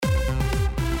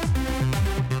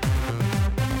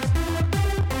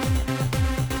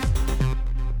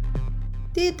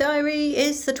Dear Diary,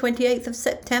 it's the 28th of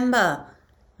September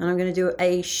and I'm going to do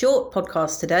a short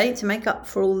podcast today to make up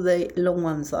for all the long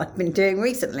ones that I've been doing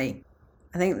recently.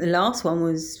 I think the last one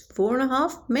was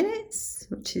 4.5 minutes,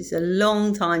 which is a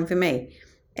long time for me.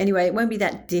 Anyway, it won't be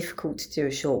that difficult to do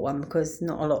a short one because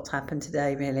not a lot's happened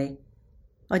today really.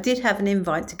 I did have an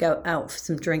invite to go out for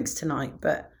some drinks tonight,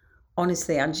 but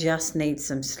honestly, I just need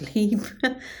some sleep.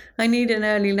 I need an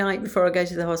early night before I go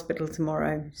to the hospital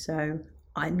tomorrow, so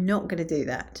I'm not going to do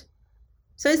that.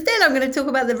 So instead, I'm going to talk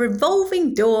about the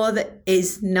revolving door that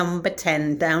is number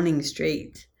 10 Downing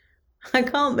Street. I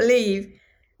can't believe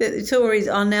that the Tories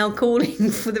are now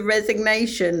calling for the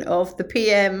resignation of the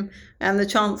PM and the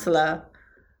Chancellor.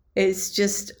 It's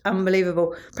just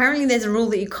unbelievable. Apparently, there's a rule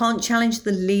that you can't challenge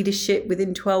the leadership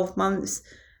within 12 months.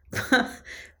 But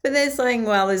they're saying,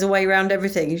 well, there's a way around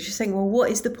everything. You're just saying, well, what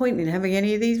is the point in having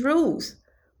any of these rules?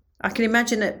 I can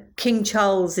imagine that King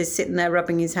Charles is sitting there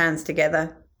rubbing his hands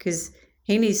together because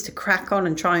he needs to crack on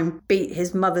and try and beat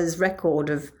his mother's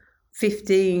record of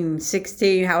 15,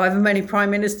 16, however many prime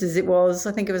ministers it was.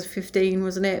 I think it was 15,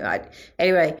 wasn't it?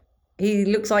 Anyway, he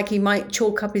looks like he might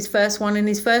chalk up his first one in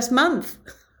his first month.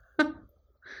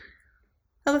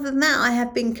 Other than that, I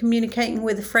have been communicating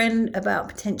with a friend about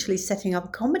potentially setting up a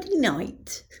comedy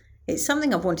night. It's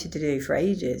something I've wanted to do for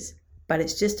ages. But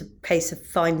it's just a case of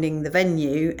finding the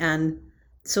venue and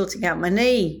sorting out my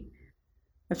knee.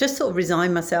 I've just sort of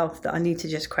resigned myself that I need to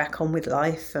just crack on with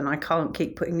life and I can't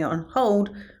keep putting it on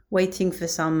hold, waiting for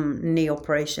some knee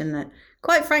operation that,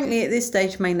 quite frankly, at this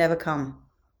stage may never come.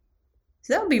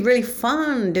 So that would be really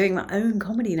fun, doing my own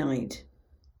comedy night.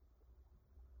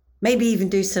 Maybe even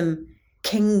do some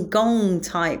King Gong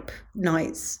type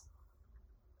nights.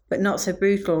 But not so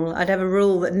brutal. I'd have a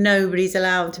rule that nobody's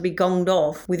allowed to be gonged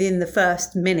off within the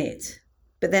first minute.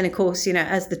 But then, of course,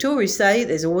 as the Tories say,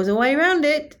 there's always a way around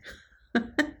it.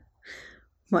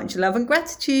 Much love and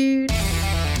gratitude.